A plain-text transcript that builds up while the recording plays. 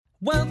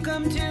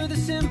Welcome to the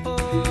Simple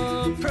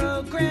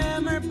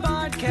Programmer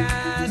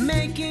Podcast,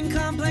 making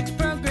complex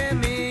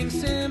programming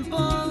simple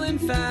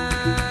and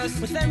fast,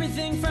 with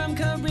everything from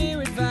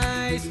career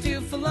advice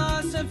to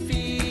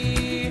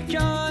philosophy.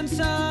 John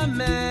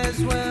Summers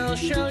will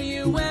show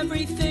you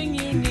everything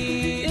you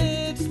need.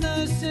 It's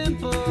the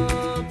Simple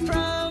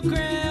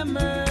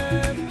Programmer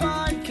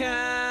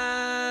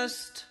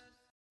Podcast.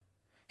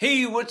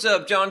 Hey, what's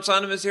up? John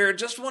Sonnemus here.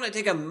 Just want to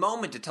take a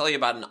moment to tell you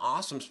about an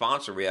awesome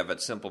sponsor we have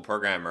at Simple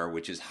Programmer,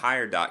 which is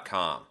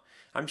Hired.com.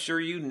 I'm sure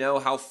you know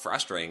how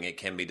frustrating it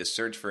can be to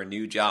search for a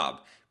new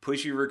job.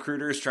 Pushy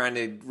recruiters trying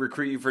to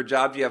recruit you for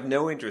jobs you have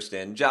no interest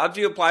in, jobs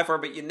you apply for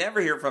but you never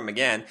hear from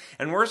again,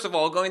 and worst of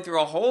all, going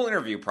through a whole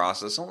interview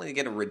process only to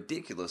get a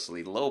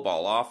ridiculously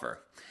lowball offer.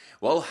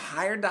 Well,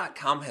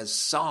 Hired.com has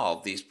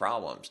solved these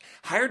problems.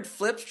 Hired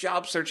flips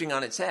job searching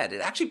on its head. It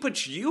actually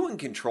puts you in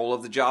control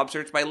of the job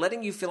search by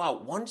letting you fill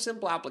out one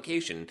simple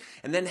application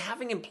and then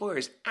having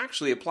employers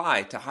actually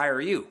apply to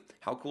hire you.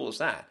 How cool is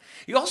that?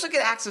 You also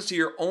get access to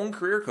your own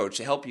career coach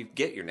to help you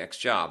get your next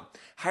job.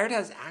 Hired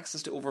has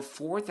access to over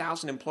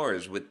 4,000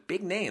 employers with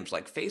big names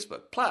like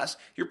Facebook. Plus,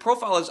 your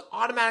profile is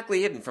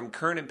automatically hidden from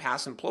current and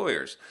past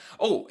employers.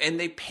 Oh, and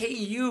they pay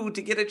you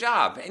to get a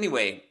job.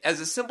 Anyway,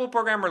 as a Simple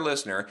Programmer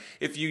listener,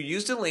 if you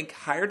use the link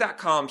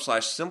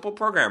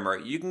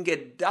hired.com/simpleprogrammer, you can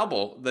get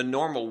double the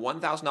normal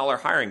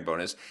 $1,000 hiring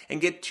bonus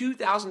and get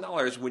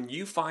 $2,000 when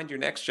you find your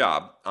next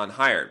job on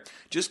Hired.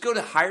 Just go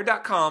to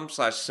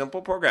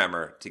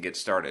hired.com/simpleprogrammer to get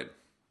started.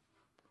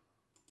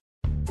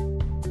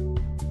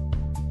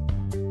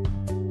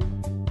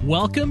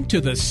 Welcome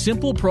to the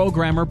Simple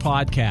Programmer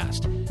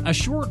Podcast, a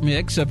short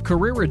mix of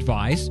career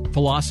advice,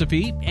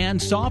 philosophy,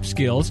 and soft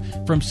skills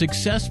from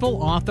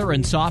successful author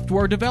and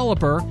software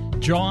developer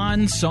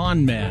John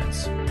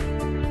Sonmez.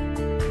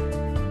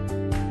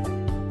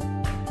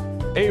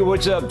 Hey,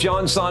 what's up?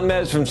 John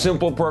Sonmez from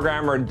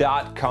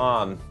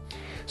simpleprogrammer.com.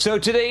 So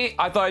today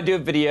I thought I'd do a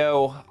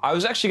video. I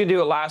was actually going to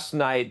do it last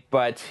night,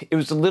 but it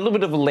was a little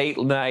bit of a late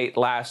night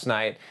last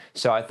night,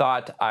 so I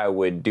thought I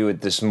would do it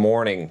this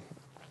morning.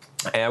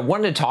 And I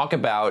wanted to talk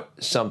about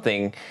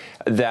something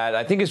that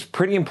I think is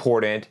pretty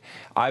important.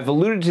 I've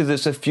alluded to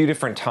this a few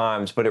different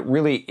times, but it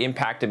really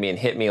impacted me and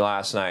hit me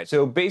last night.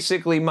 So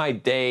basically, my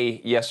day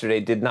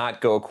yesterday did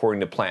not go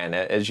according to plan.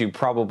 As you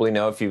probably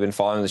know if you've been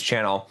following this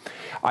channel,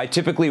 I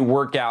typically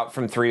work out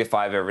from 3 to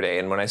 5 every day.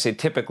 And when I say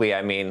typically,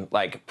 I mean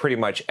like pretty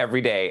much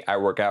every day I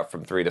work out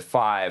from 3 to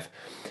 5.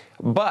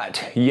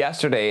 But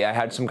yesterday, I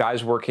had some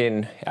guys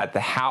working at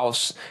the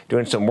house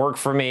doing some work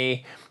for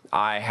me.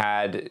 I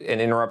had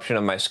an interruption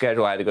of my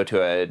schedule. I had to go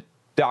to a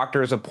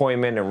doctor's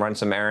appointment and run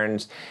some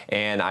errands,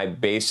 and I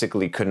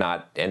basically could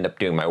not end up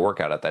doing my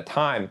workout at that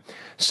time.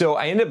 So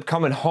I ended up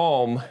coming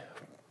home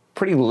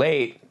pretty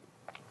late.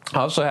 I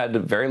also had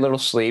very little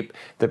sleep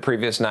the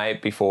previous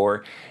night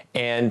before,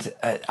 and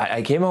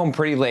I came home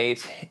pretty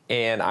late,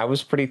 and I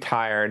was pretty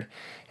tired.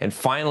 And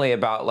finally,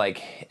 I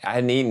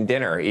hadn't eaten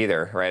dinner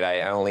either, right?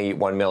 I only eat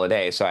one meal a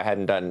day, so I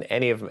hadn't done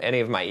any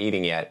of my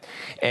eating yet.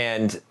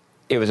 And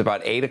it was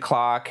about 8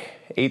 o'clock,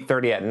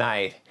 8:30 at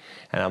night,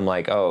 and I'm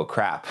like, oh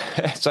crap.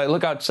 So I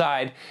look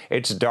outside,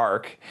 it's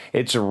dark,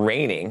 it's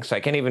raining, so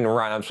I can't even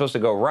run. I'm supposed to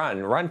go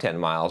run 10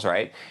 miles,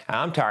 right? And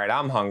I'm tired,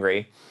 I'm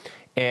hungry,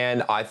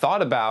 and I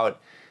thought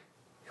about,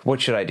 what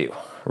should I do,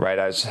 right?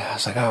 I was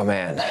like, oh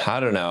man,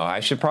 I don't know. I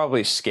should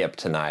probably skip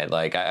tonight.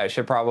 Like I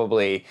should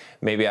probably,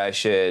 maybe I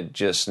should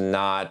just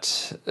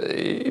not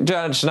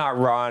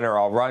run, or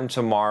I'll run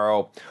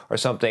tomorrow or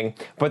something.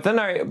 But then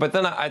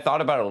I thought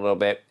about it a little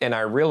bit, and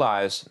I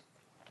realized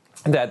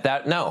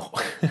no,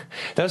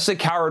 that's the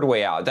coward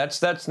way out.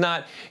 That's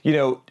not,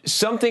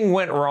 something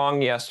went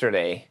wrong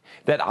yesterday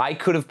that I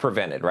could have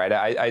prevented, right?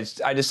 I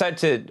decided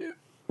to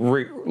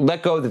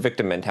let go of the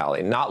victim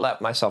mentality, not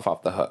let myself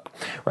off the hook,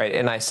 right?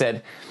 And I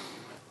said,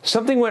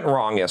 something went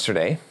wrong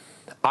yesterday.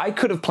 I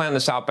could have planned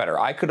this out better.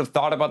 I could have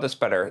thought about this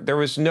better. There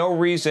was no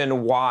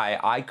reason why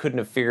I couldn't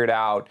have figured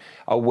out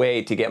a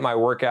way to get my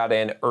workout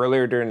in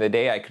earlier during the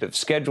day. I could have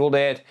scheduled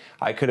it.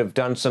 I could have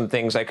done some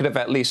things. I could have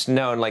at least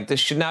known, like, this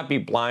should not be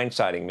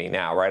blindsiding me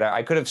now, right?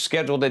 I could have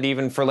scheduled it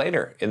even for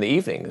later in the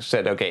evening.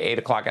 Said, okay, 8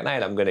 o'clock at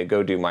night, I'm going to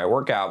go do my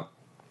workout.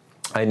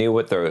 I knew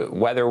what the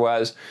weather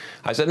was.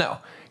 I said, no,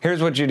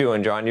 here's what you're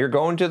doing, John. You're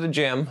going to the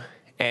gym,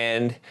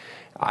 and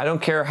I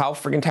don't care how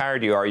freaking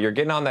tired you are. You're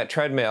getting on that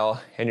treadmill,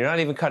 and you're not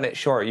even cutting it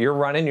short. You're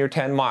running your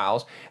 10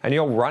 miles, and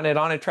you'll run it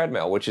on a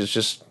treadmill, which is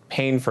just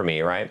pain for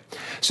me, right?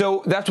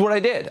 So that's what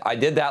I did. I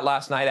did that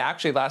last night.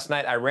 Actually, last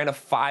night I ran a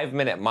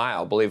 5-minute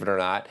mile, believe it or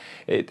not.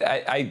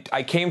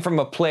 I came from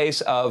a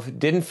place of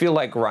didn't feel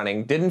like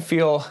running, didn't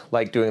feel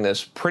like doing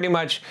this, pretty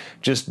much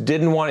just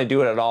didn't want to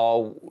do it at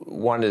all,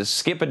 wanted to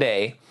skip a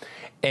day,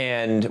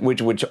 and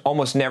which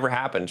almost never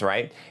happens,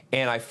 right?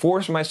 And I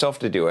forced myself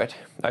to do it.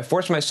 I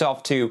forced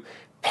myself to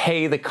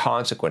pay the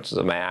consequences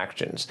of my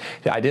actions.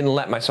 I didn't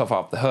let myself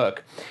off the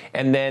hook.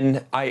 And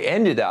then I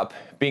ended up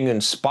being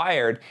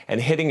inspired and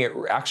hitting it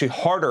actually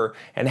harder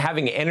and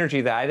having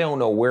energy that I don't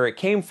know where it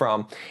came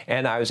from.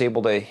 And I was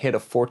able to hit a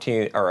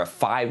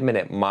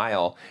 5-minute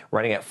mile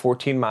running at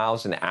 14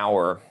 miles an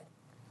hour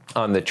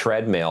on the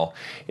treadmill,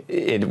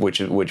 which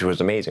was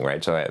amazing,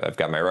 right? So I've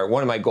got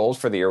one of my goals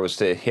for the year was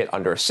to hit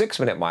under a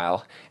 6-minute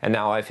mile, and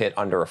now I've hit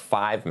under a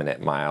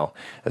 5-minute mile,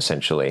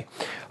 essentially.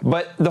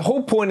 But the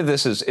whole point of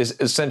this is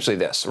essentially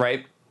this,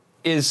 right?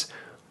 Is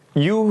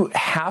you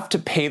have to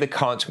pay the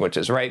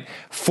consequences, right,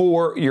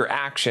 for your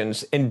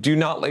actions, and do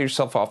not let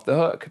yourself off the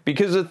hook.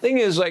 Because the thing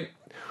is, like,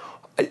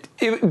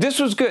 this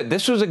was good.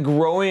 This was a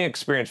growing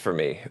experience for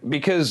me,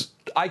 because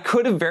I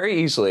could have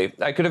very easily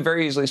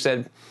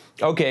said,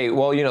 okay,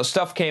 well,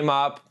 stuff came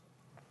up,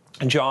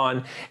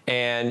 John,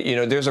 and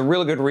there's a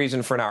real good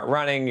reason for not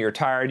running. You're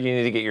tired. You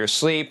need to get your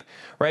sleep,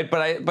 right?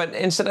 But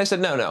instead I said,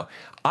 no.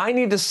 I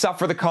need to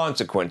suffer the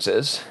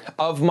consequences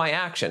of my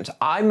actions.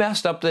 I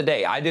messed up the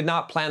day. I did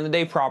not plan the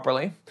day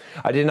properly.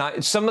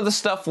 Some of the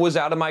stuff was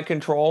out of my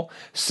control.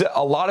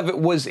 A lot of it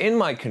was in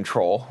my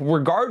control.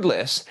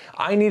 Regardless,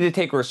 I need to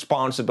take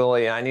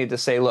responsibility. I need to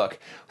say, look,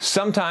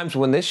 sometimes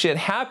when this shit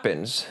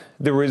happens,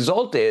 the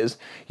result is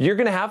you're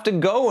going to have to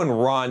go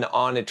and run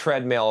on a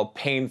treadmill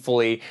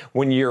painfully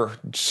when you're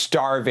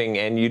starving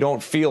and you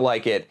don't feel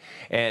like it,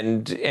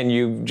 and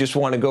you just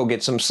want to go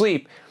get some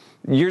sleep.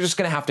 You're just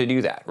going to have to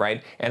do that,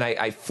 right? And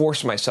I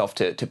force myself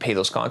to pay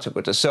those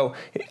consequences. So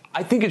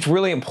I think it's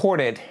really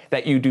important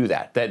that you do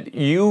that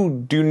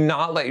you do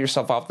not let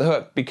yourself off the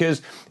hook,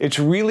 because it's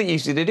really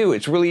easy to do.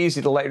 It's really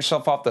easy to let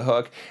yourself off the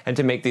hook and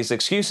to make these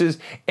excuses.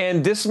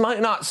 And this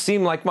might not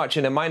seem like much,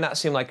 and it might not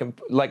seem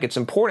like it's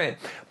important,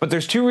 but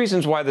there's two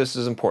reasons why this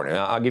is important.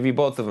 I'll give you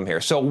both of them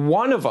here. So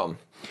one of them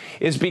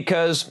is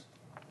because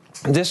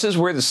this is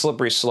where the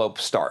slippery slope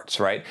starts,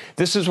 right?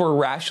 This is where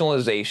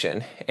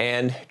rationalization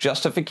and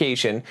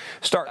justification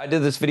start. I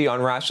did this video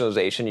on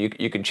rationalization.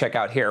 You can check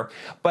out here,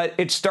 but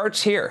it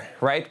starts here,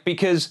 right?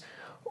 Because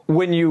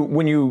when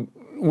you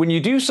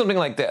do something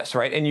like this,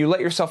 right, and you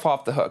let yourself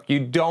off the hook, you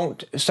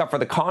don't suffer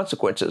the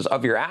consequences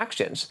of your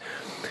actions.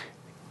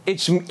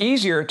 It's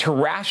easier to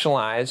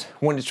rationalize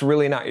when it's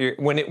really not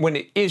when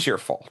it is your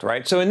fault,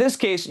 right? So in this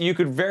case, you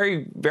could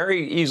very,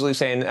 very easily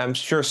say, and I'm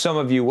sure some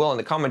of you will in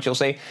the comments, you'll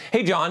say,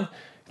 hey, John,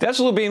 that's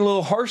being a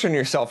little harsh on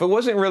yourself. It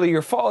wasn't really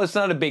your fault. It's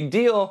not a big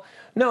deal.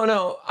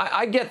 No,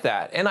 I get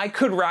that. And I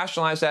could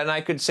rationalize that, and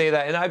I could say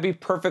that, and I'd be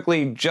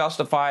perfectly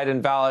justified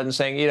and valid in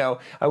saying,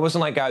 I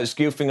wasn't like I was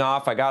goofing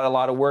off. I got a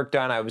lot of work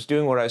done. I was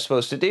doing what I was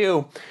supposed to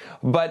do.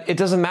 But it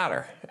doesn't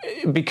matter,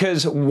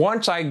 because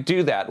once I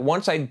do that,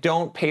 once I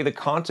don't pay the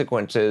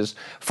consequences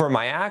for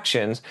my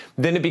actions,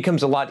 then it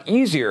becomes a lot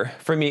easier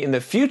for me in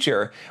the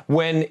future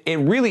when it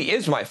really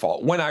is my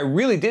fault, when I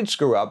really did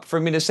screw up, for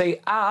me to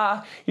say,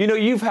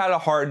 you've had a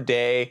hard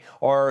day,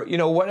 or,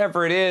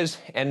 whatever it is,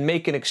 and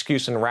make an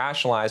excuse and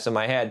rationalize in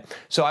my head.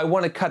 So I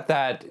want to cut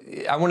that,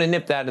 I want to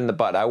nip that in the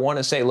bud. I want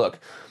to say, look,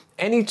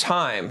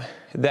 anytime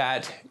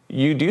that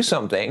you do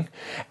something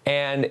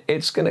and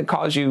it's going to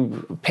cause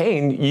you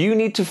pain, you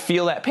need to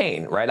feel that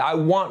pain, right? I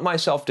want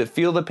myself to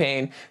feel the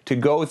pain, to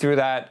go through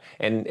that,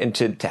 and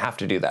to have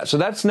to do that. So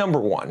that's number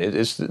one,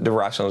 is the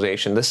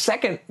rationalization. The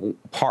second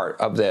part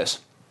of this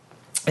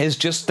is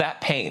just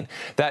that pain,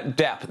 that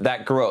depth,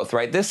 that growth,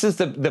 right? This is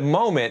the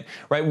moment,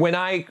 right, when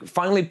I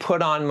finally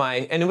put on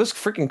and it was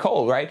freaking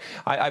cold, right?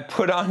 I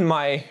put on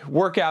my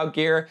workout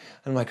gear,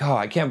 and I'm like,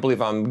 I can't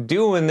believe I'm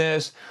doing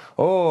this.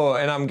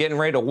 And I'm getting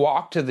ready to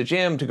walk to the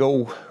gym to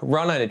go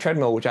run on a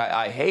treadmill, which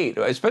I hate,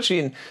 especially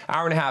an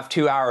hour and a half,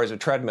 2 hours of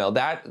treadmill.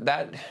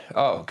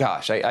 Oh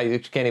gosh, I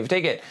can't even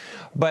take it.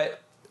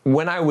 But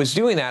when I was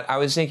doing that, I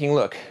was thinking,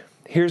 look,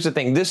 here's the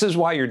thing. This is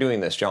why you're doing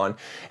this, John,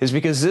 is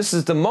because this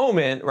is the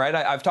moment, right?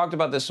 I've talked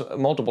about this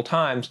multiple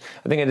times.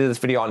 I think I did this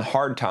video on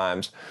hard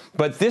times,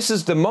 but this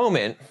is the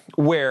moment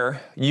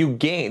where you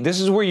gain. This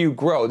is where you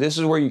grow. This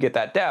is where you get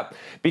that depth,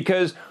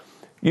 because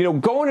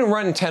going and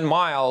running 10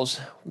 miles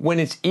when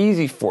it's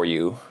easy for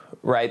you,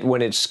 right?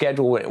 When it's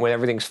scheduled, when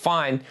everything's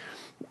fine,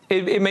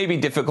 it may be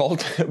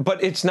difficult,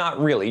 but it's not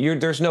really.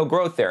 There's no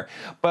growth there.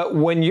 But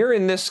when you're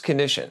in this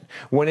condition,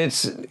 when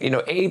it's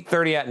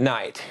 8:30 at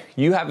night,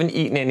 you haven't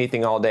eaten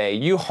anything all day,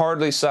 you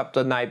hardly slept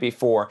the night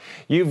before,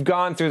 you've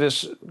gone through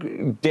this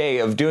day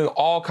of doing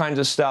all kinds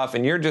of stuff,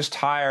 and you're just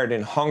tired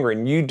and hungry,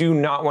 and you do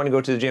not want to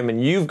go to the gym,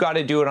 and you've got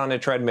to do it on a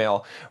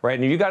treadmill, right?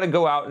 And you got to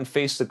go out and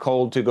face the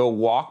cold to go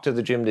walk to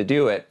the gym to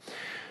do it.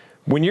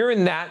 When you're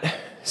in that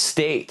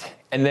state,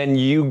 and then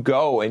you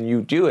go and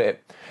you do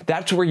it,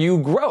 that's where you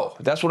grow.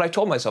 That's what I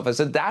told myself. I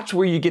said, that's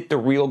where you get the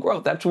real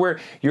growth. That's where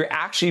you're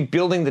actually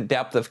building the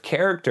depth of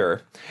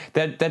character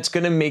that's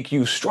going to make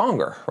you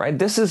stronger, right?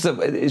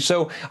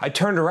 So I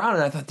turned around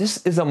and I thought,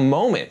 this is a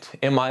moment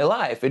in my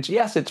life.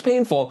 Yes, it's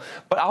painful,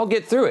 but I'll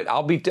get through it.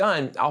 I'll be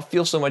done. I'll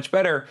feel so much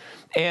better.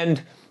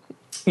 And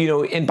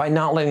and by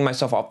not letting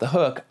myself off the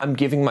hook, I'm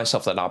giving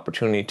myself that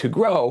opportunity to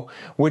grow,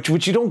 which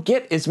you don't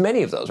get as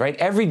many of those, right?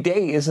 Every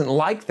day isn't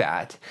like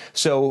that.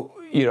 So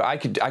I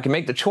could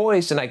make the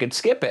choice and I could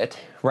skip it,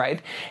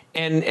 right?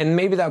 And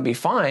maybe that would be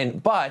fine.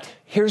 But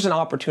here's an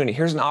opportunity.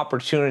 Here's an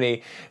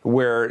opportunity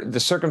where the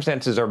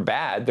circumstances are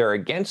bad, they're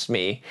against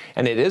me,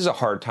 and it is a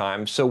hard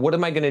time. So what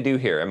am I going to do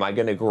here? Am I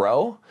going to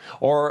grow,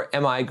 or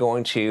am I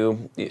going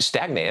to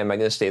stagnate? Am I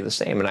going to stay the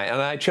same? And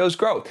I chose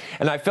growth,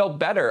 and I felt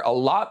better, a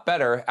lot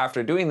better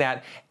after doing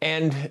that.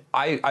 And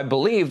I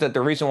believe that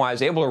the reason why I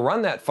was able to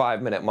run that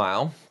 5-minute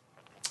mile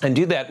and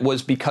do that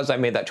was because I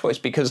made that choice,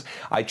 because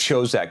I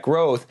chose that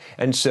growth.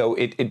 And so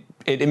it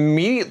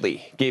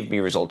immediately gave me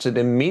results. It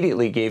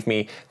immediately gave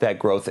me that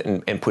growth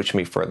and pushed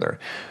me further.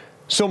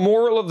 So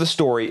moral of the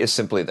story is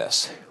simply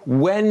this: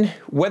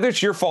 whether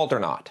it's your fault or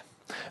not,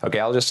 okay,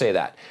 I'll just say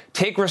that.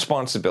 Take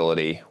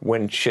responsibility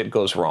when shit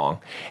goes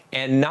wrong.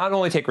 And not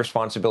only take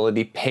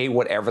responsibility, pay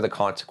whatever the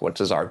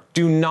consequences are.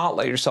 Do not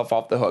let yourself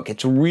off the hook.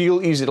 It's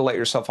real easy to let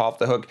yourself off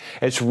the hook.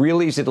 It's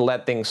real easy to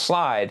let things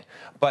slide,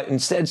 but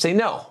instead say,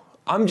 no,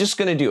 I'm just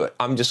going to do it.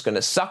 I'm just going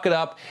to suck it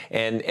up,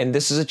 and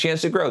this is a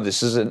chance to grow.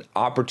 This is an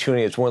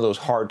opportunity. It's one of those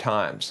hard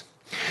times.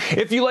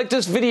 If you like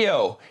this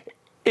video,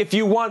 if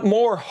you want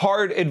more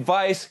hard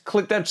advice,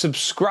 click that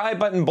subscribe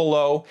button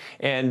below,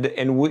 and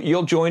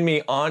you'll join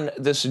me on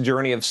this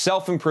journey of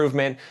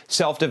self-improvement,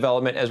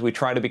 self-development, as we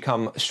try to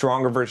become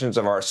stronger versions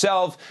of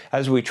ourselves,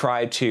 as we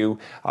try to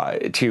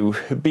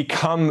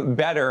become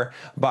better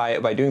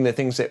by doing the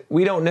things that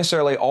we don't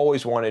necessarily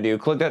always want to do.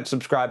 Click that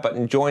subscribe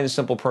button, join the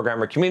Simple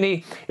Programmer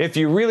community. If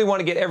you really want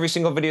to get every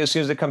single video as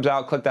soon as it comes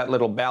out, click that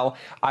little bell.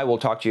 I will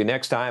talk to you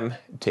next time.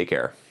 Take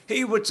care.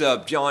 Hey, what's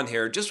up? John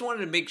here. Just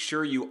wanted to make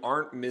sure you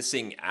aren't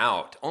missing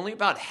out. Only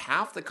about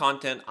half the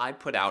content I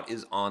put out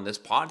is on this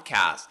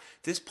podcast.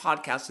 This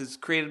podcast is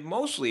created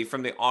mostly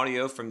from the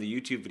audio from the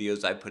YouTube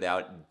videos I put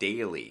out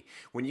daily.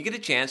 When you get a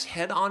chance,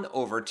 head on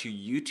over to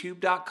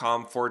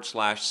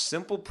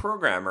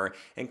youtube.com/simpleprogrammer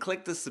and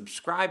click the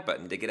subscribe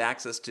button to get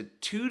access to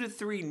 2 to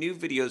 3 new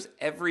videos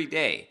every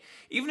day.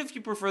 Even if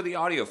you prefer the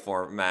audio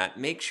format,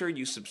 make sure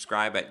you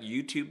subscribe at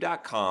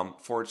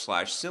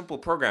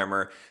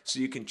youtube.com/simpleprogrammer so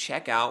you can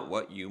check out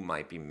what you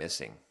might be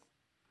missing.